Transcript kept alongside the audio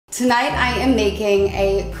Tonight I am making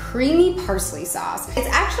a creamy parsley sauce. It's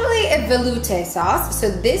actually a velouté sauce,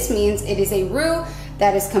 so this means it is a roux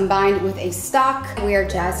that is combined with a stock. We are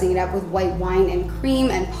jazzing it up with white wine and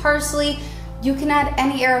cream and parsley. You can add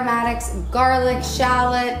any aromatics, garlic,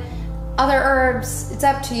 shallot, other herbs, it's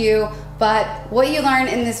up to you. But what you learn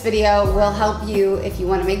in this video will help you if you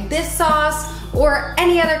want to make this sauce or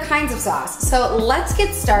any other kinds of sauce. So let's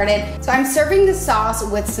get started. So I'm serving the sauce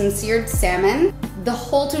with some seared salmon. The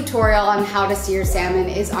whole tutorial on how to sear salmon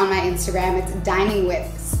is on my Instagram. It's Dining with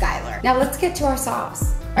Skyler. Now let's get to our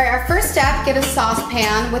sauce. All right, our first step, get a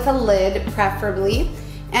saucepan with a lid, preferably,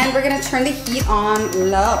 and we're gonna turn the heat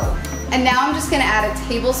on low. And now I'm just gonna add a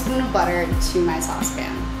tablespoon of butter to my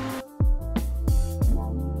saucepan.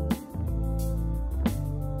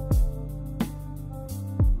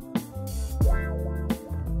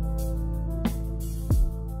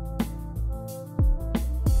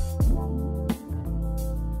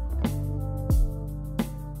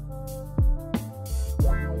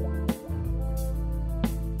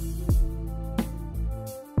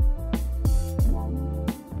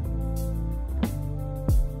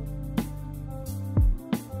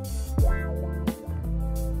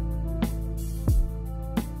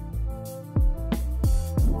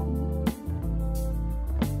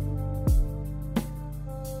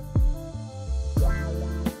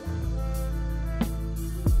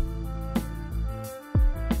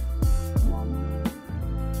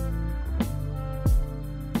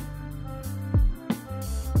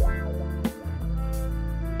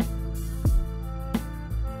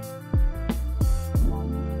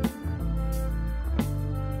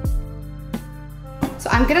 So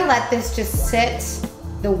I'm gonna let this just sit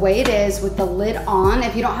the way it is with the lid on.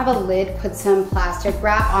 If you don't have a lid, put some plastic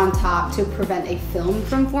wrap on top to prevent a film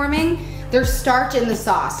from forming. There's starch in the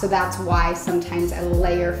sauce, so that's why sometimes a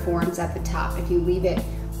layer forms at the top if you leave it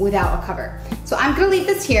without a cover. So I'm gonna leave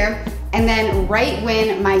this here, and then right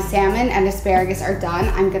when my salmon and asparagus are done,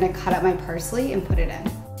 I'm gonna cut up my parsley and put it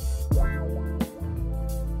in.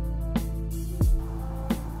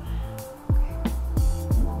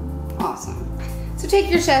 Awesome. So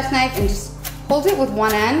take your chef's knife and just hold it with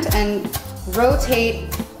one end and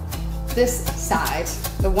rotate this side.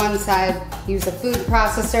 The one side, use a food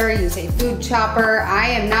processor, use a food chopper. I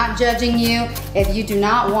am not judging you. If you do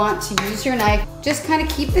not want to use your knife, just kind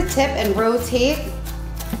of keep the tip and rotate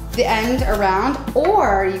the end around,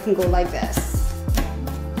 or you can go like this.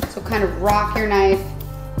 So kind of rock your knife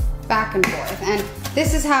back and forth. And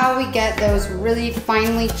this is how we get those really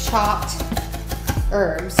finely chopped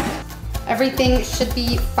herbs. Everything should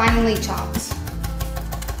be finely chopped.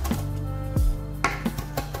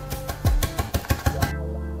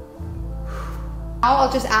 Now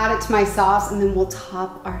I'll just add it to my sauce and then we'll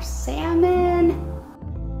top our salmon.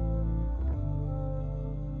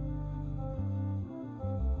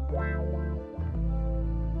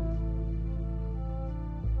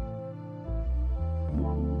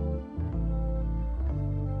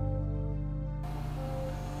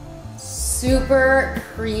 Super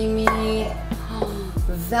creamy,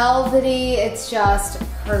 velvety, it's just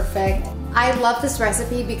perfect. I love this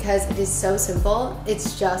recipe because it is so simple.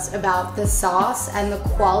 It's just about the sauce and the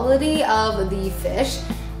quality of the fish,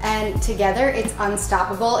 and together it's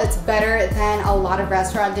unstoppable. It's better than a lot of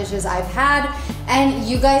restaurant dishes I've had, and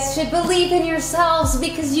you guys should believe in yourselves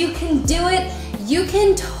because you can do it. You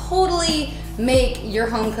can totally make your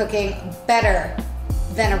home cooking better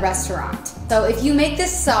than a restaurant. So if you make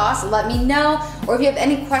this sauce, let me know, or if you have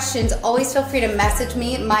any questions, always feel free to message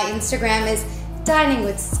me. My Instagram is Dining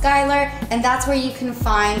with Skyler, and that's where you can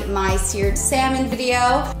find my seared salmon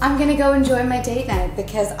video. I'm gonna go enjoy my date night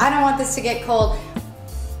because I don't want this to get cold.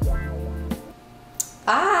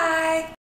 Bye.